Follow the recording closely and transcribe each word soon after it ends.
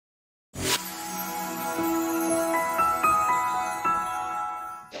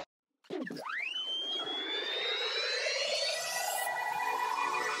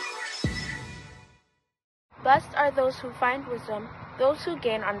Blessed are those who find wisdom, those who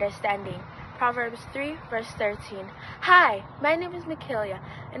gain understanding. Proverbs 3, verse 13. Hi, my name is Michaelia,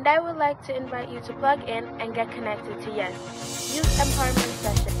 and I would like to invite you to plug in and get connected to YES, Youth Empowerment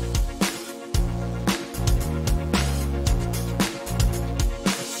Session.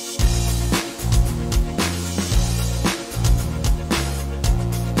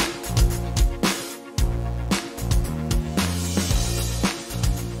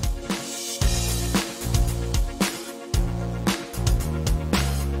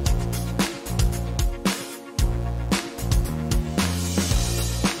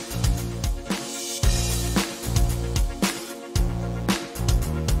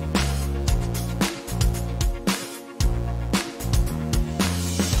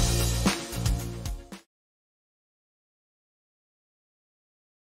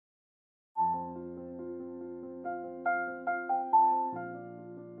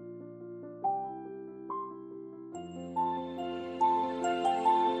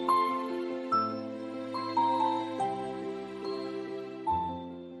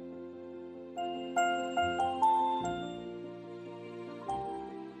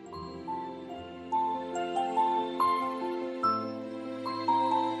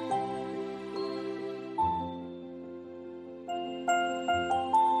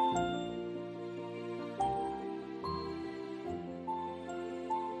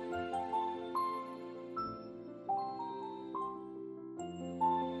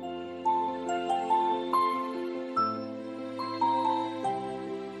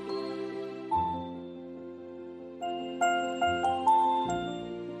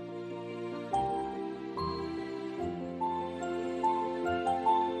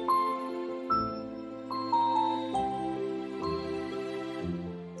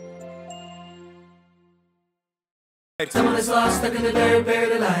 Someone is lost, stuck in the dirt,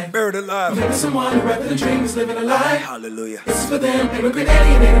 buried alive. Buried alive. Maybe someone who rather than dream is living a lie. Hallelujah. This is for them, they regret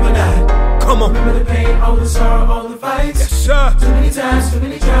alienated or die. Come on. Remember the pain, all the sorrow, all the fights. Yes, sir. Too many times, too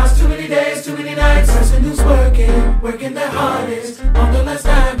many trials, too many days, too many nights. Person who's working their hardest. On the last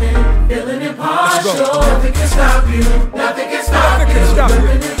diamond, feeling impartial. Nothing can stop you, nothing can stop Nothing you. can stop you.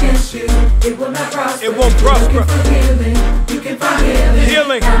 Nothing against you, it will not prosper. It won't prosper. You're looking for healing, you can find healing.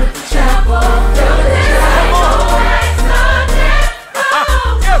 Healing. Down at the chapel, down at the chapel.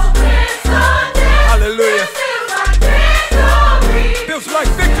 Hallelujah. Feels like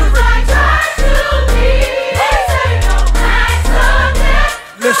victory.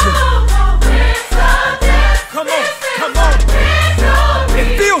 Listen. Come on, come on. It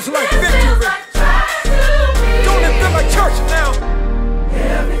feels like victory. Don't it feel like church now?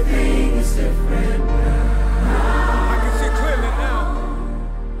 Everything is different now. I can see clearly now.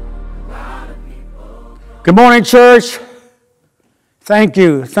 Good morning, church. Thank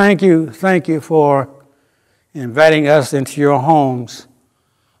you for inviting us into your homes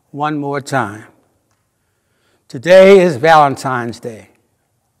one more time. Today is Valentine's Day.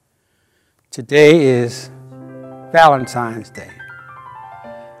 Today is Valentine's Day.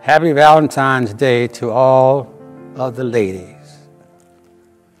 Happy Valentine's Day to all of the ladies.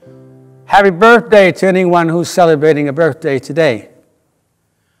 Happy birthday to anyone who's celebrating a birthday today.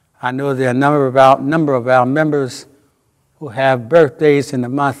 I know there are a number of our members who have birthdays in the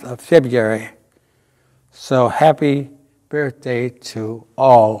month of February. So happy birthday to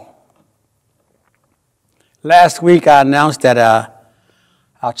all. Last week I announced that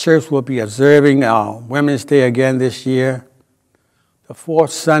our church will be observing Women's Day again this year, the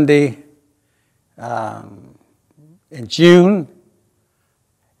fourth Sunday in June.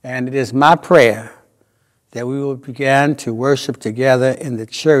 And it is my prayer that we will begin to worship together in the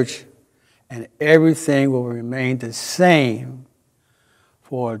church and everything will remain the same.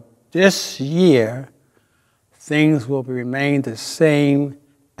 For this year, things will remain the same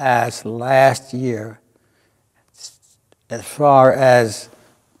as last year as far as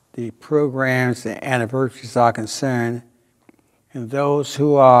the programs and anniversaries are concerned. And those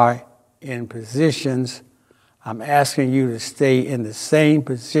who are in positions, I'm asking you to stay in the same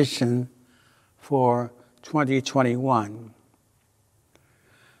position for 2021.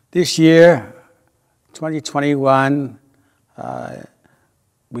 This year, 2021,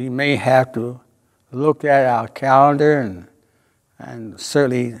 we may have to look at our calendar and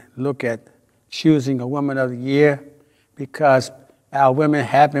certainly look at choosing a Woman of the Year because our women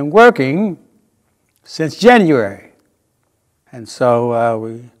have been working since January. And so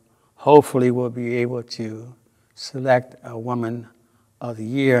we hopefully will be able to select a Woman of the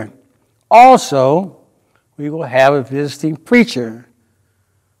Year. Also, we will have a visiting preacher.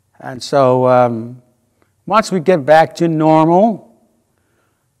 And so once we get back to normal,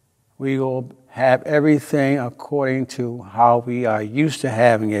 we will have everything according to how we are used to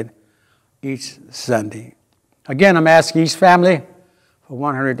having it each Sunday. Again, I'm asking each family for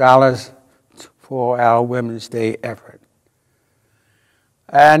 $100 for our Women's Day effort.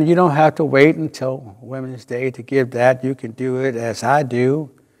 And you don't have to wait until Women's Day to give that. You can do it as I do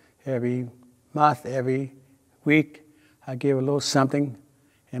every month, every week. I give a little something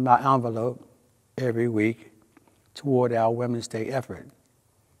in my envelope every week toward our Women's Day effort.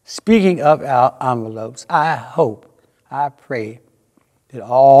 Speaking of our envelopes, I hope, I pray that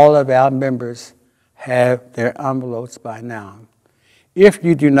all of our members have their envelopes by now. If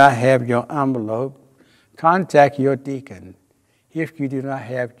you do not have your envelope, contact your deacon. If you do not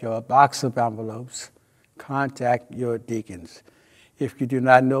have your box of envelopes, contact your deacons. If you do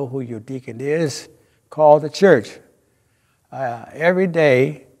not know who your deacon is, call the church. Every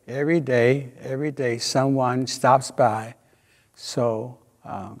day, someone stops by. So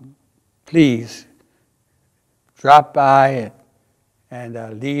please drop by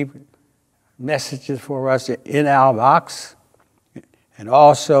and leave messages for us in our box, and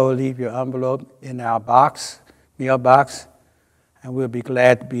also leave your envelope in our mailbox, and we'll be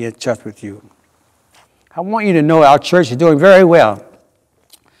glad to be in touch with you. I want you to know our church is doing very well.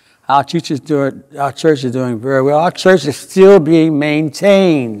 Our church is doing very well. Our church is still being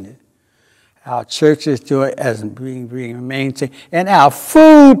maintained. Our church is being maintained. And our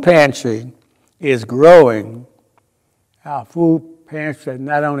food pantry is growing. Our food pantry is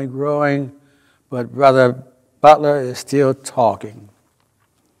not only growing, but Brother Butler is still talking.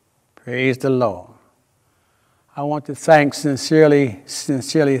 Praise the Lord. I want to sincerely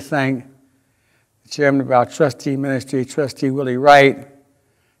thank the chairman of our trustee ministry, Trustee Willie Wright,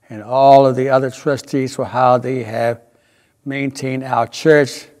 and all of the other trustees for how they have maintained our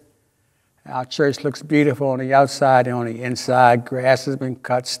church. Our church looks beautiful on the outside and on the inside. Grass has been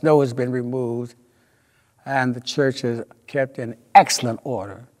cut, snow has been removed, and the church is kept in excellent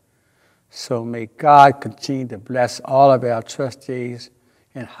order. So may God continue to bless all of our trustees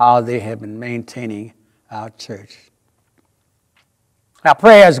and how they have been maintaining our church. Our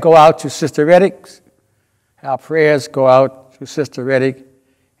prayers go out to Sister Reddick. Our prayers go out to Sister Reddick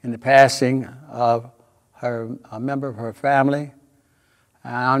in the passing of a member of her family.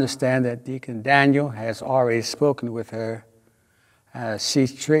 I understand that Deacon Daniel has already spoken with her.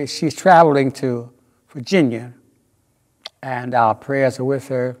 She's traveling to Virginia, and our prayers are with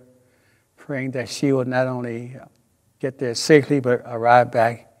her, praying that she will not only get there safely, but arrive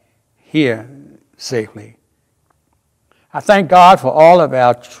back here safely. I thank God for all of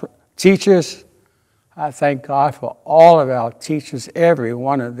our teachers. I thank God for all of our teachers, every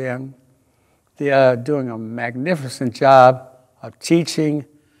one of them. They are doing a magnificent job of teaching,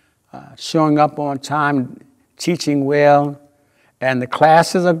 showing up on time, teaching well, and the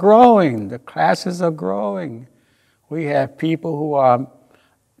classes are growing. The classes are growing. We have people who are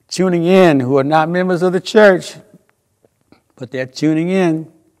tuning in who are not members of the church, but they're tuning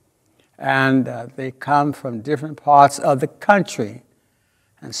in, and they come from different parts of the country.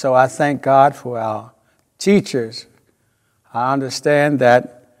 And so I thank God for our teachers. I understand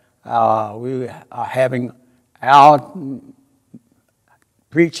that we are having our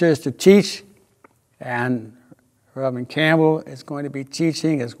preachers to teach, and Reverend Campbell is going to be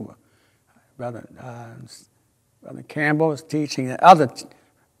teaching, as Brother Campbell is teaching, and other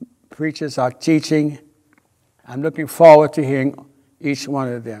preachers are teaching. I'm looking forward to hearing each one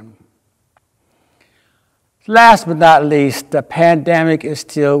of them. Last but not least, the pandemic is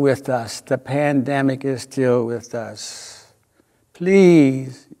still with us. The pandemic is still with us.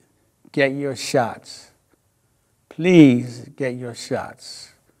 Please get your shots. Please get your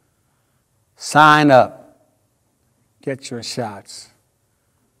shots. Sign up. Get your shots.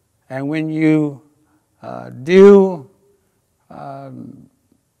 And when you do,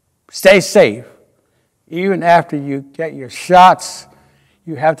 stay safe. Even after you get your shots,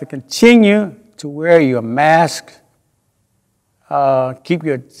 you have to continue to wear your mask, keep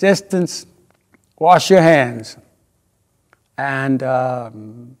your distance, wash your hands,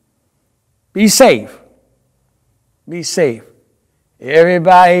 and be safe. Be safe.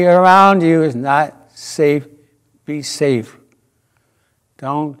 Everybody around you is not safe. Be safe.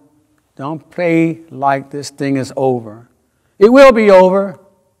 Don't play like this thing is over. It will be over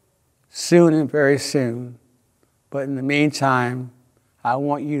soon and very soon. But in the meantime, I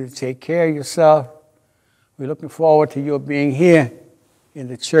want you to take care of yourself. We're looking forward to your being here in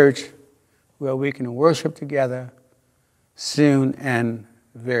the church where we can worship together soon and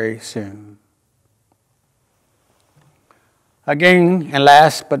very soon. Again, and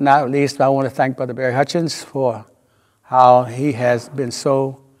last but not least, I want to thank Brother Barry Hutchins for how he has been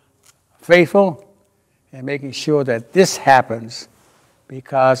so faithful in making sure that this happens.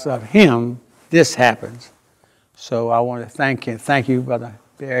 Because of him, this happens. So I want to thank you, Brother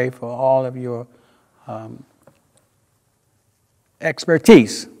Barry, for all of your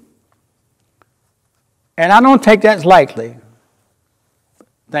expertise. And I don't take that lightly.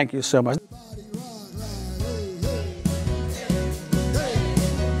 Thank you so much.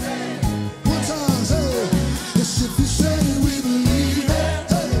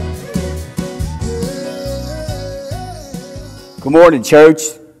 Good morning, church.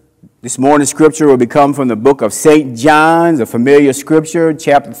 This morning's scripture will become from the book of St. John, a familiar scripture,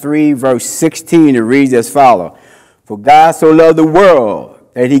 chapter 3, verse 16. It reads as follows. For God so loved the world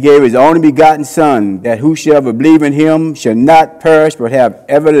that he gave his only begotten Son, that whosoever believe in him shall not perish but have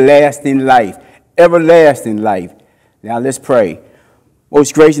everlasting life. Everlasting life. Now let's pray.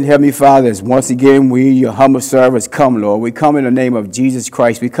 Most gracious and heavenly Father, as once again we, your humble servants, come, Lord. We come in the name of Jesus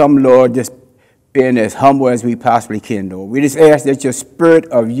Christ. We come, Lord, just being as humble as we possibly can, Lord. We just ask that your spirit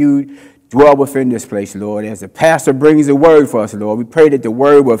of you dwell within this place, Lord. As the pastor brings the word for us, Lord, we pray that the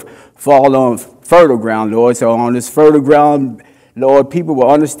word will fall on fertile ground, Lord. So on this fertile ground, Lord, people will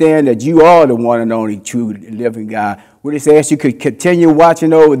understand that you are the one and only true living God. We just ask you could continue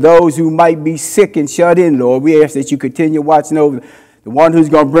watching over those who might be sick and shut in, Lord. We ask that you continue watching over the one who's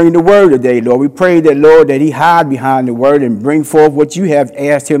going to bring the word today, Lord. We pray that, Lord, that he hide behind the word and bring forth what you have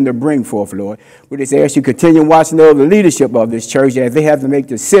asked him to bring forth, Lord. We just ask you continue watching over the leadership of this church as they have to make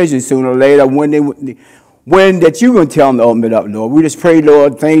decisions sooner or later when that you're going to tell them to open it up, Lord. We just pray,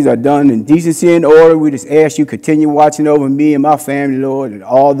 Lord, things are done in decency and order. We just ask you continue watching over me and my family, Lord, and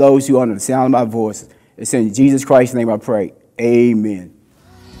all those who are under the sound of my voice. It's in Jesus Christ's name I pray. Amen.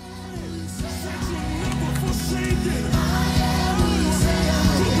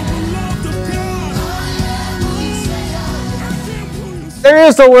 There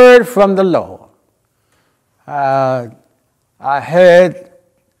is a word from the Lord. I heard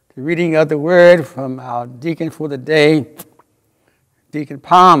the reading of the word from our deacon for the day, Deacon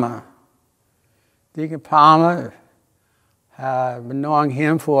Palmer. Deacon Palmer, I've been knowing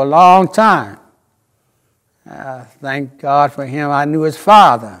him for a long time. Thank God for him. I knew his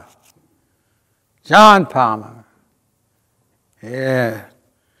father, John Palmer. Yeah,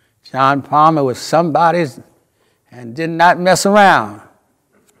 John Palmer was somebody's and did not mess around.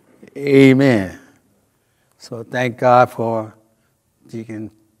 Amen. So thank God for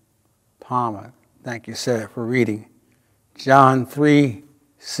Deacon Palmer. Thank you, sir, for reading John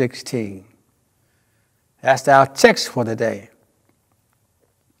 3:16. That's our text for the day.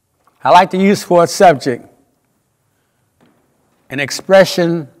 I like to use for a subject an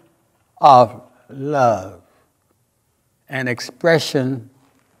expression of love. An expression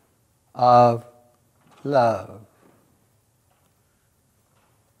of love.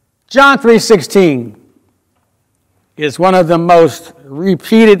 John 3:16 is one of the most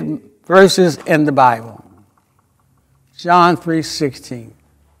repeated verses in the Bible. John 3:16.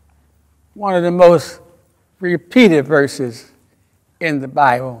 One of the most repeated verses in the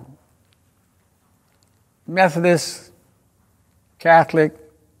Bible. Methodist, Catholic,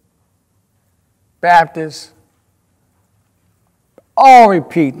 Baptist, all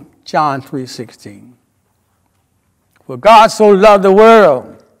repeat John 3:16. For God so loved the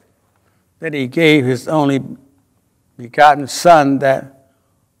world that he gave his only begotten Son, that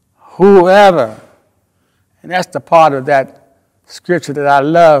whoever, and that's the part of that scripture that I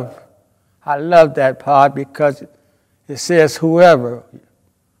love. I love that part because it says whoever.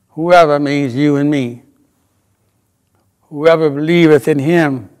 Whoever means you and me. Whoever believeth in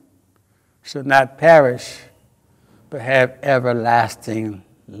him shall not perish, but have everlasting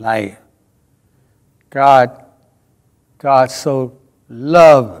life. God so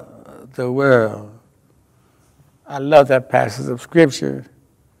loved the world. I love that passage of scripture.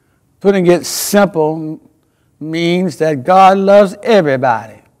 Putting it simple means that God loves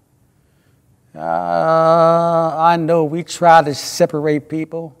everybody. I know we try to separate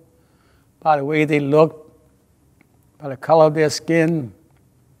people by the way they look, by the color of their skin,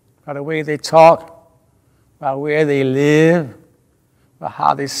 by the way they talk, by where they live, by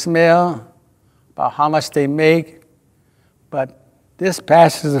how they smell, by how much they make. But this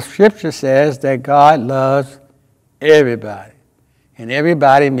passage of scripture says that God loves everybody. And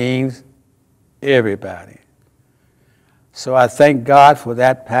everybody means everybody. So I thank God for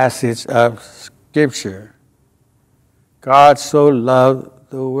that passage of scripture. God so loved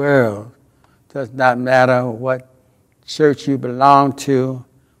the world. Does not matter what church you belong to,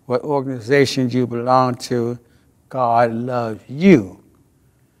 what organization you belong to, God loves you.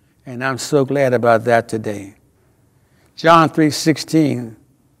 And I'm so glad about that today. John 3:16,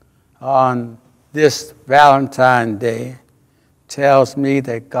 on this Valentine's Day tells me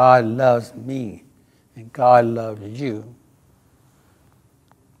that God loves me and God loves you.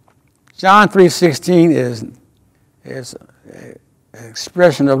 John 3:16 is an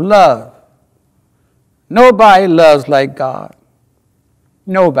expression of love. Nobody loves like God.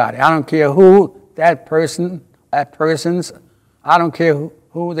 Nobody. I don't care who that person's, I don't care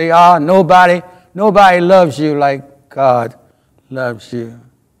who they are. Nobody loves you like God loves you.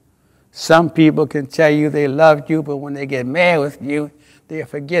 Some people can tell you they love you, but when they get mad with you, they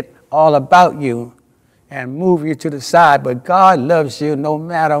forget all about you and move you to the side. But God loves you no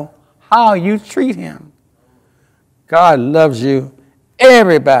matter how you treat him. God loves you,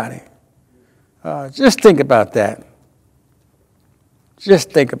 everybody. Just think about that.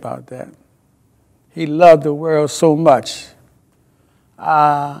 Just think about that. He loved the world so much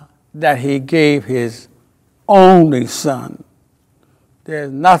that he gave his only son.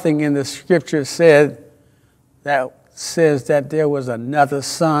 There's nothing in the scripture that says that there was another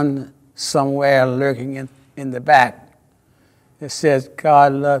son somewhere lurking in the back. It says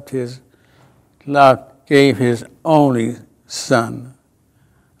God gave his only son.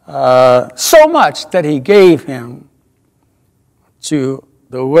 So much that he gave him to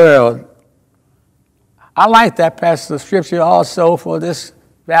the world. I like that passage of scripture also for this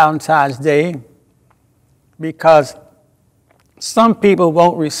Valentine's Day, because some people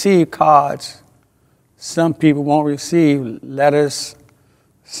won't receive cards. Some people won't receive letters.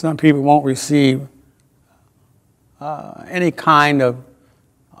 Some people won't receive any kind of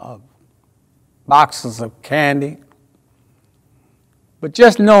boxes of candy. But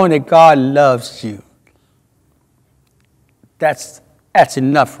just knowing that God loves you, that's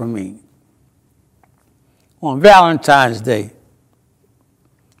enough for me. On Valentine's Day,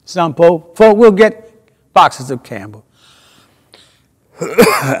 some folk will get boxes of candy.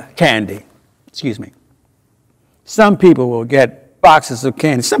 Excuse me. Some people will get boxes of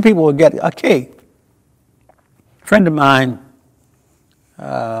candy. Some people will get a cake. A friend of mine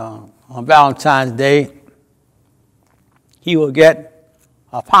on Valentine's Day, he will get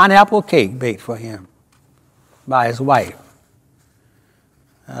a pineapple cake baked for him by his wife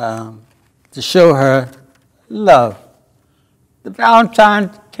to show her love. The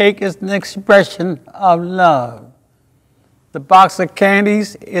Valentine's cake is an expression of love. The box of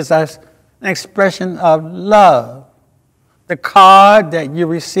candies is an expression of love. The card that you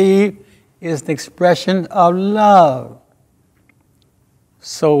receive is an expression of love.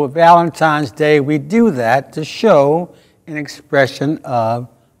 So with Valentine's Day, we do that to show an expression of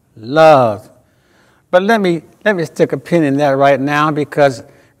love. But let me stick a pin in that right now, because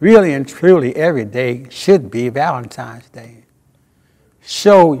really and truly every day should be Valentine's Day.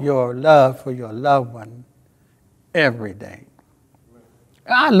 Show your love for your loved one every day.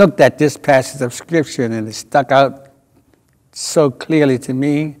 I looked at this passage of scripture and it stuck out so clearly to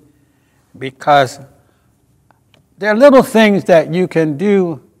me, because there are little things that you can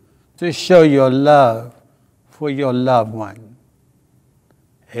do to show your love for your loved one.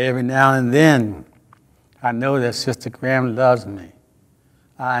 Every now and then, I know that Sister Graham loves me.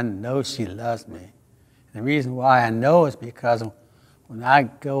 I know she loves me. The reason why I know is because when I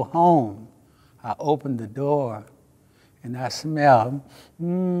go home, I open the door and I smell,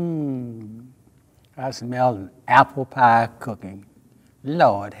 I smell an apple pie cooking.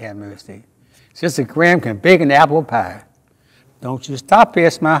 Lord have mercy. Sister Graham can bake an apple pie. Don't you stop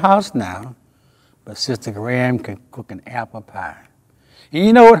past my house now. But Sister Graham can cook an apple pie. And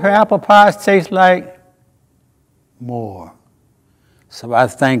you know what her apple pies taste like? More. So I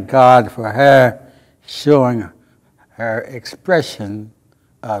thank God for her showing her expression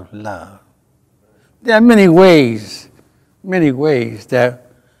of love. There are many ways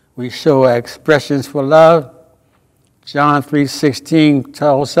that we show our expressions for love. John 3:16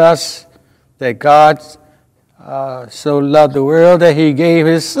 tells us that God so loved the world that he gave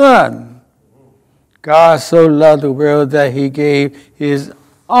his son. God so loved the world that he gave his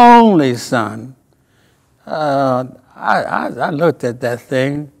only son. I looked at that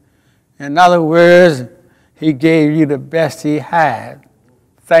thing. In other words, he gave you the best he had.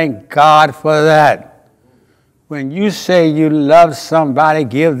 Thank God for that. When you say you love somebody,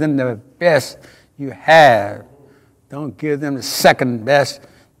 give them the best you have. Don't give them the second best.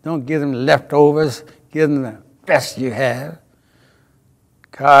 Don't give them leftovers. Give them the best you have.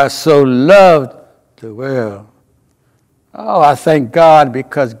 God so loved the world. Oh, I thank God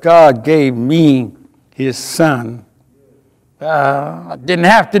because God gave me his son. I didn't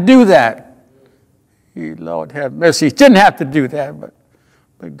have to do that. Lord have mercy. Didn't have to do that,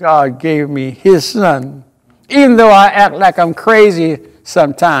 but God gave me his son. Even though I act like I'm crazy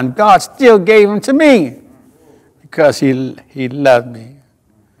sometimes, God still gave them to me because he loved me.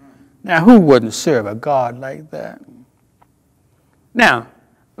 Now, who wouldn't serve a God like that? Now,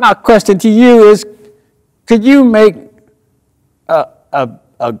 my question to you is, could you make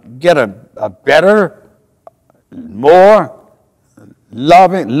get a better, more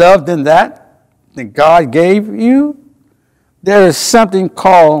love than that God gave you? There is something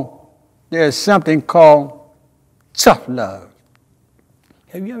called tough love.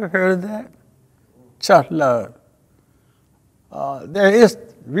 Have you ever heard of that? Tough love. There is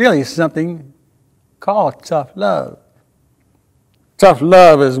really something called tough love. Tough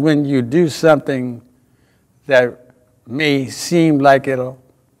love is when you do something that may seem like it'll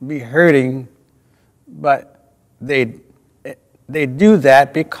be hurting, but they do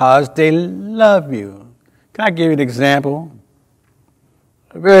that because they love you. Can I give you an example?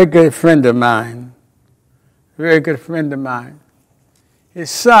 A very good friend of mine, his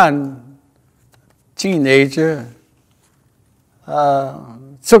son, teenager,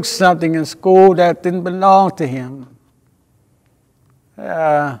 took something in school that didn't belong to him.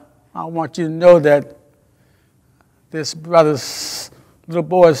 I want you to know that this brother's little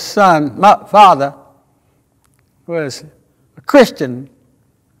boy's son, my father, was a Christian.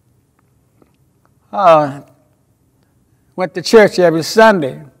 Went to church every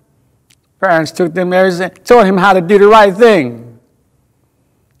Sunday. Parents took them every day, taught him how to do the right thing.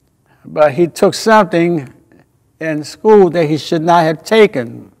 But he took something in school that he should not have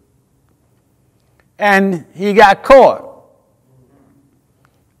taken. And he got caught.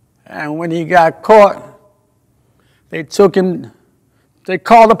 And when he got caught, they called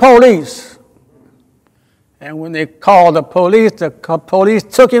the police. And when they called the police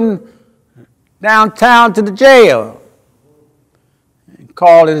took him downtown to the jail. And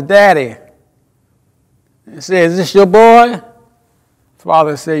called his daddy. And said, "Is this your boy?"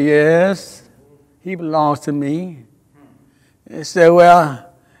 Father said, "Yes, he belongs to me." He said, "Well,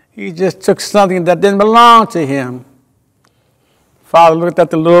 he just took something that didn't belong to him." Father looked at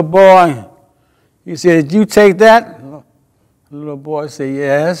the little boy. He said, "Did you take that?" The little boy said,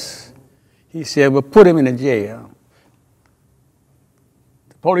 "Yes." He said, "Well, put him in the jail."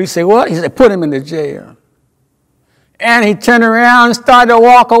 The police said, "What?" He said, "Put him in the jail." And he turned around and started to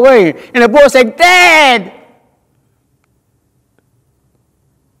walk away. And the boy said, "Dad!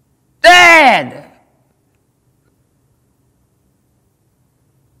 Dad!"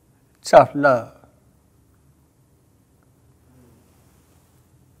 Tough love.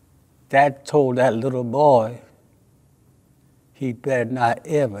 Dad told that little boy he better not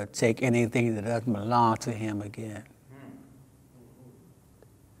ever take anything that doesn't belong to him again.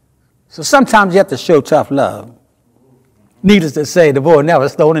 So sometimes you have to show tough love. Needless to say, the boy never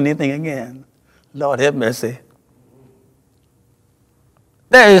stole anything again. Lord have mercy.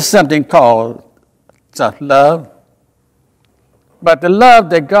 There is something called tough love. But the love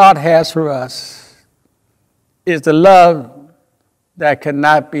that God has for us is the love that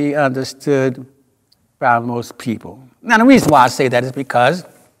cannot be understood by most people. Now, the reason why I say that is because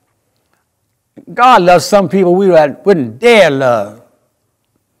God loves some people we wouldn't dare love.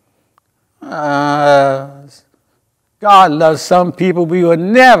 God loves some people we would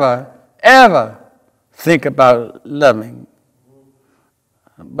never, ever think about loving.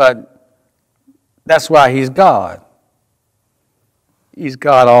 But that's why He's God. He's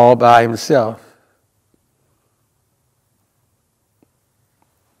God all by Himself.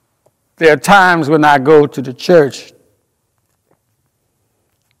 There are times when I go to the church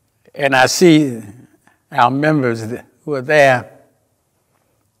and I see our members who are there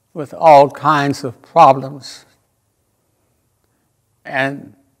with all kinds of problems.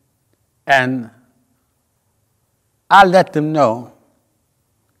 And I let them know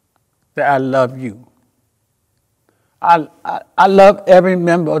that I love you. I love every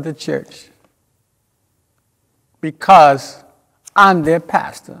member of the church because I'm their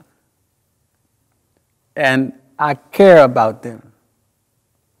pastor. And I care about them.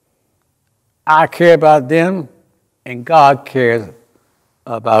 I care about them, and God cares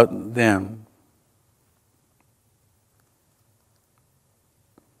about them.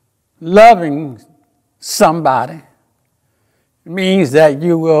 Loving somebody means that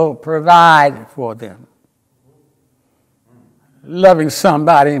you will provide for them. Loving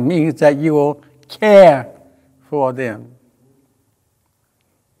somebody means that you will care for them.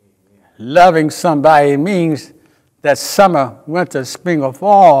 Loving somebody means that summer, winter, spring, or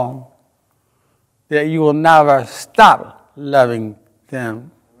fall, that you will never stop loving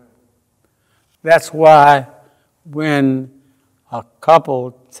them. That's why when a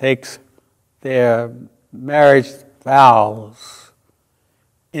couple takes their marriage vows,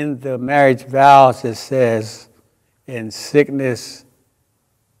 in the marriage vows it says, in sickness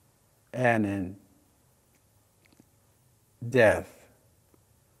and in death.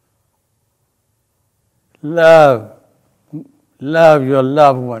 Love your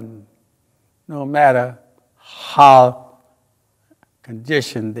loved one, no matter how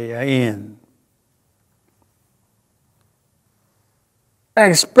condition they are in.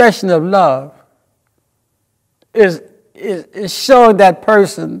 An expression of love is showing that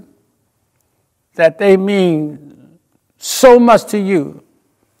person that they mean so much to you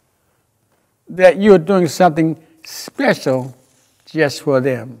that you're doing something special just for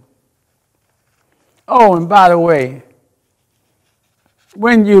them. Oh, and by the way,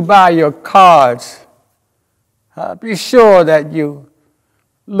 when you buy your cards, be sure that you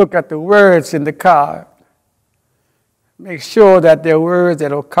look at the words in the card. Make sure that they're words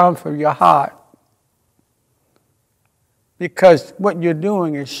that will come from your heart. Because what you're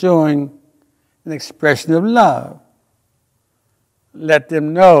doing is showing an expression of love. Let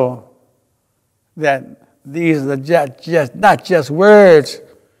them know that these are just not just words,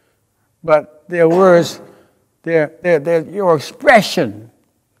 but they're words, they're your expression.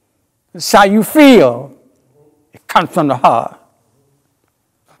 It's how you feel. It comes from the heart.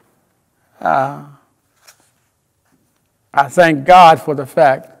 I thank God for the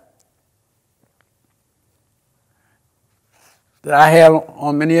fact that I have,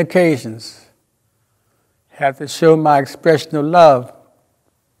 on many occasions, have to show my expression of love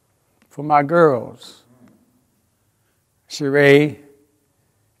for my girls, Sheree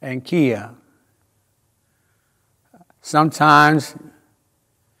and Kia. Sometimes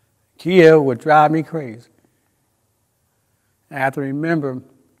Kia would drive me crazy. I have to remember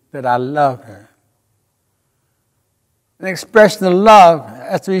that I love her. An expression of love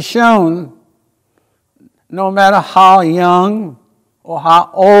has to be shown no matter how young or how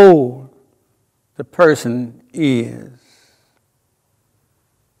old the person is.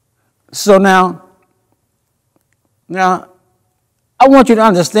 So now, I want you to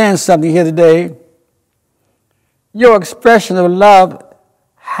understand something here today. Your expression of love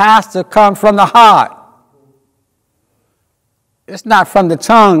has to come from the heart. It's not from the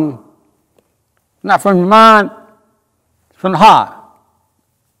tongue, not from your mind, it's from the heart.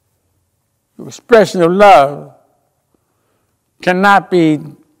 Your expression of love cannot be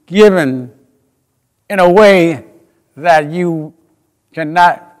given in a way that you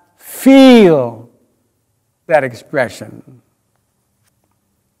cannot feel that expression.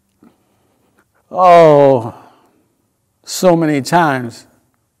 Oh, so many times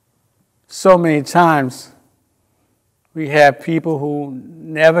we have people who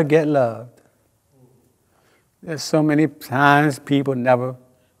never get loved. There's so many times people never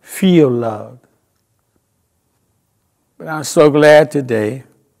feel loved. But I'm so glad today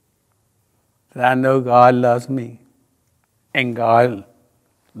that I know God loves me and God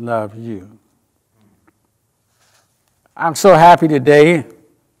loves you. I'm so happy today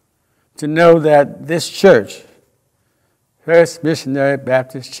to know that this church, First Missionary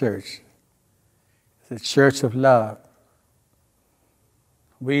Baptist Church, is a church of love.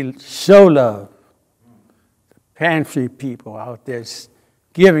 We show love. The pantry people out there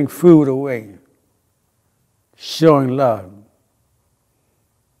giving food away, showing love.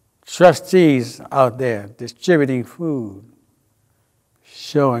 Trustees out there distributing food,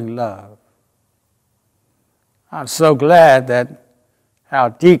 showing love. I'm so glad that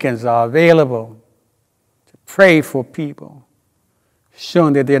our deacons are available to pray for people,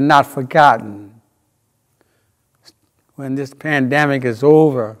 showing that they're not forgotten. When this pandemic is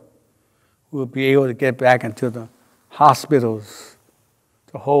over, we'll be able to get back into the hospitals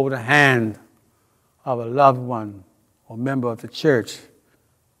to hold the hand of a loved one or member of the church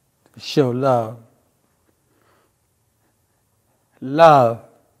to show love. Love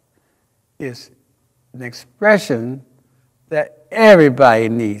is an expression that everybody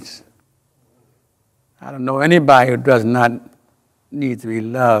needs. I don't know anybody who does not need to be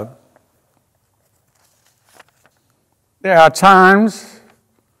loved. There are times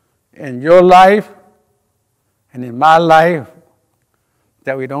in your life and in my life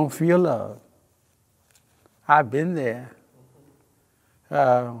that we don't feel love. I've been there.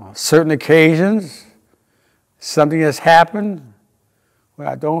 On certain occasions, something has happened where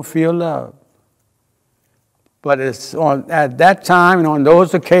I don't feel love. But it's at that time and on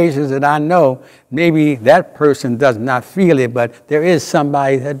those occasions that I know maybe that person does not feel it, but there is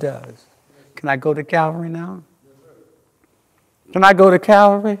somebody that does. Can I go to Calvary now? Can I go to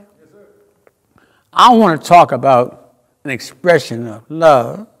Calvary? I want to talk about an expression of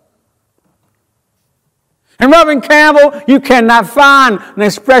love. And Reverend Campbell, you cannot find an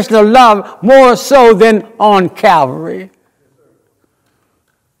expression of love more so than on Calvary.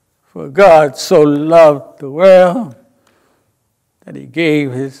 For God so loved the world that he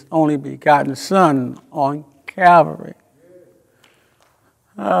gave his only begotten Son on Calvary.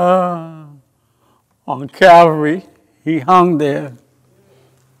 On Calvary, he hung there,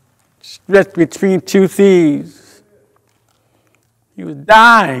 stretched between two thieves. He was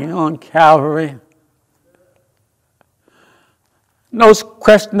dying on Calvary. No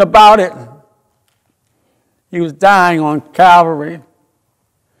question about it. He was dying on Calvary.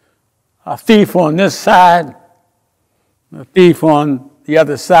 A thief on this side, a thief on the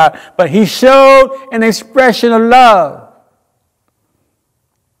other side. But he showed an expression of love.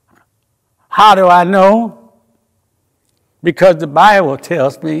 How do I know? Because the Bible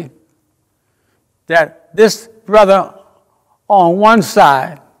tells me that this brother on one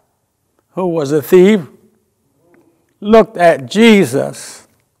side, who was a thief, looked at Jesus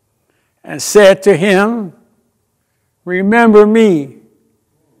and said to him, "Remember me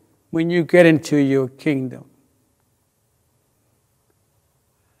when you get into your kingdom."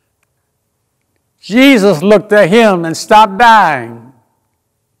 Jesus looked at him and stopped dying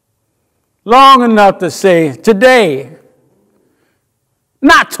long enough to say, "Today,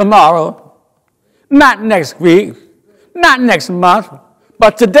 not tomorrow, not next week, not next month,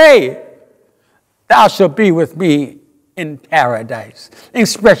 but today, thou shalt be with me in paradise."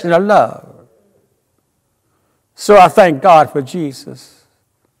 Expression of love. So I thank God for Jesus.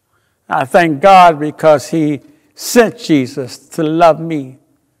 I thank God because he sent Jesus to love me.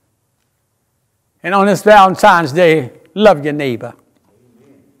 And on this Valentine's Day, love your neighbor.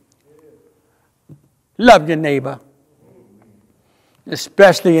 Love your neighbor.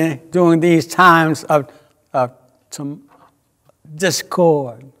 Especially during these times of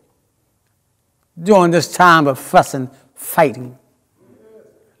discord. During this time of fussing, fighting.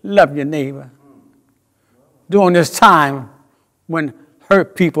 Love your neighbor. During this time when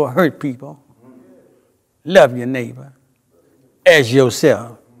hurt people. Love your neighbor as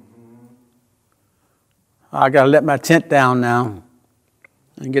yourself. I got to let my tent down now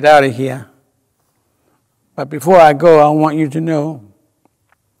and get out of here. But before I go, I want you to know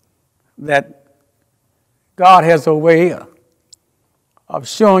that God has a way of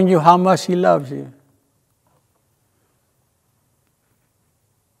showing you how much he loves you.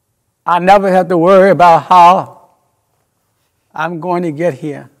 I never have to worry about how I'm going to get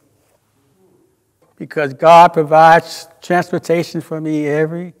here, because God provides transportation for me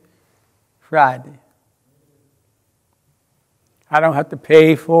every Friday. I don't have to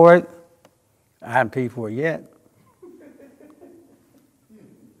pay for it. I haven't paid for it yet.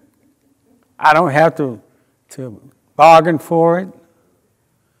 I don't have to bargain for it.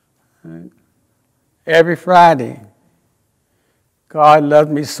 Every Friday, God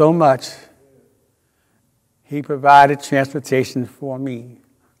loved me so much, he provided transportation for me.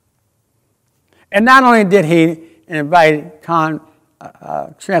 And not only did he invite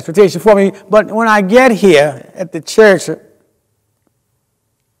transportation for me, but when I get here at the church,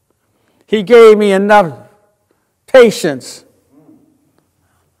 he gave me enough patience.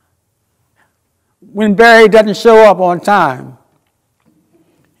 When Barry doesn't show up on time,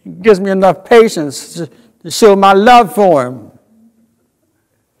 he gives me enough patience to show my love for him.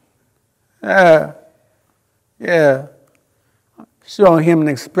 Showing him an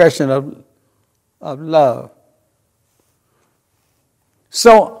expression of love.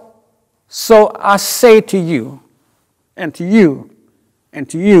 So I say to you, and to you, and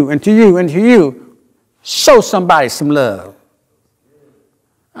to you, and to you, and to you, show somebody some love.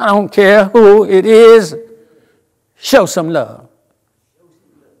 I don't care who it is, show some love.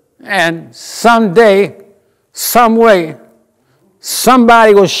 And someday, some way,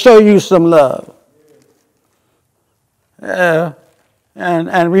 somebody will show you some love. And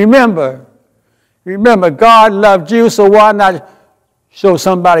remember, God loved you, so why not show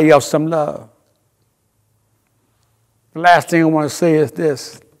somebody else some love? The last thing I want to say is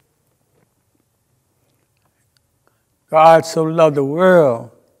this. God so loved the world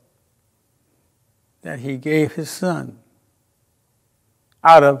that he gave his Son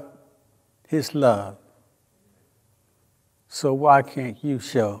out of his love. So why can't you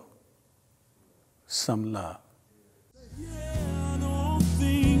show some love?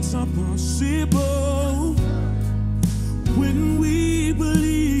 Are possible when we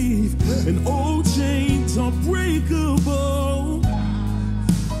believe, and old chains are breakable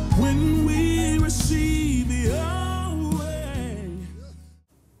when we receive the way.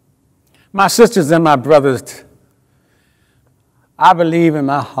 My sisters and my brothers, I believe in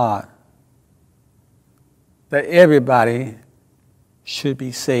my heart that everybody should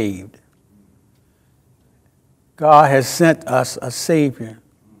be saved. God has sent us a Savior.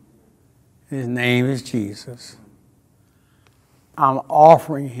 His name is Jesus. I'm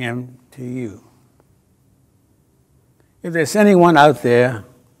offering him to you. If there's anyone out there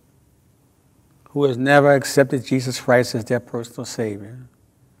who has never accepted Jesus Christ as their personal Savior,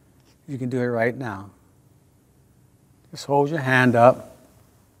 you can do it right now. Just hold your hand up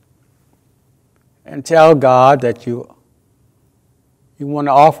and tell God that you want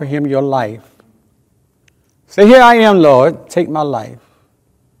to offer him your life. Say, here I am, Lord, take my life.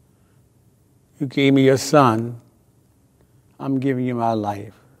 You gave me your son. I'm giving you my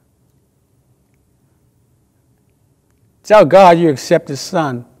life. Tell God you accept his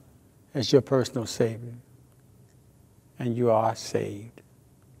son as your personal Savior, and you are saved.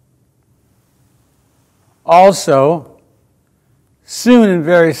 Also, soon and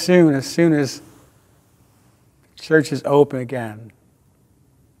very soon, as soon as church is open again,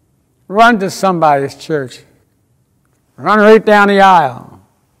 run to somebody's church. Run right down the aisle.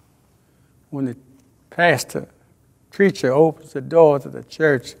 When the pastor, preacher opens the door to the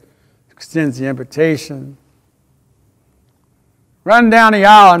church, extends the invitation, run down the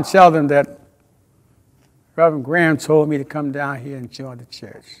aisle and tell them that Reverend Graham told me to come down here and join the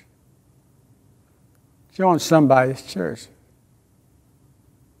church. Join somebody's church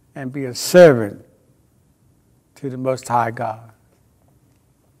and be a servant to the Most High God.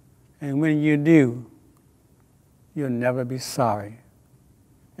 And when you do, you'll never be sorry,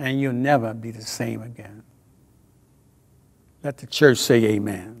 and you'll never be the same again. Let the church say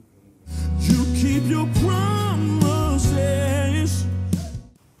amen. You keep your promises.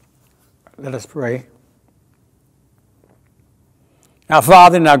 Let us pray. Now,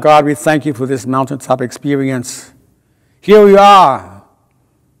 Father and our God, we thank you for this mountaintop experience. Here we are,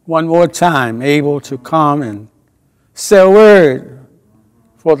 one more time, able to come and say a word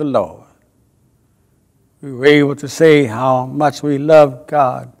for the Lord. We were able to say how much we love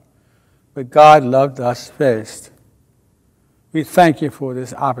God, but God loved us first. We thank you for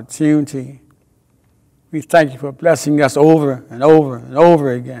this opportunity. We thank you for blessing us over and over and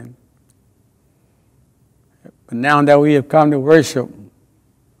over again. But now that we have come to worship,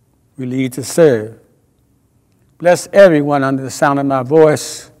 we need to serve. Bless everyone under the sound of my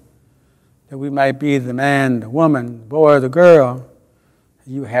voice, that we might be the man, the woman, the boy, the girl that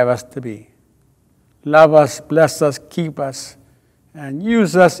you have us to be. Love us, bless us, keep us, and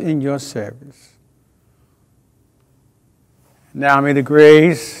use us in your service. Now may the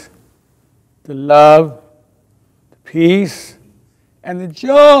grace, the love, the peace, and the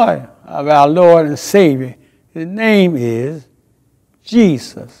joy of our Lord and Savior, his name is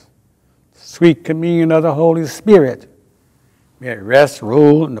Jesus. Sweet communion of the Holy Spirit, may it rest,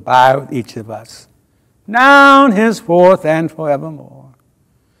 rule, and abide with each of us, now and henceforth and forevermore.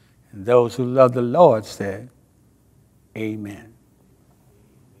 And those who love the Lord said, amen.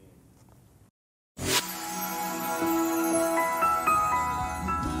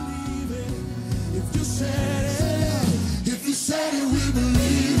 If you said it, we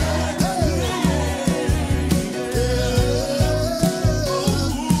believe it.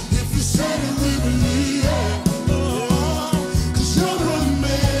 If you said it, we believe it. 'Cause you're a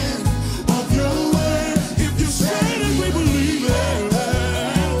man of your word. If you said it, we believe it.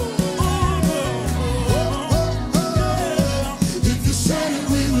 If you said it,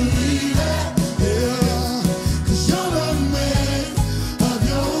 we believe it. 'Cause you're a man of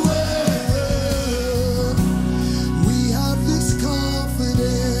your word. We have this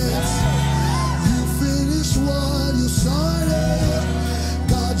confidence. You finish what you started.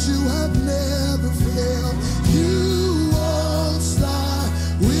 God, you have never failed. You won't start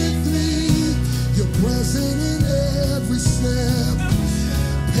with me. You're present in every step,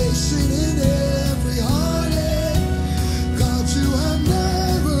 patient in every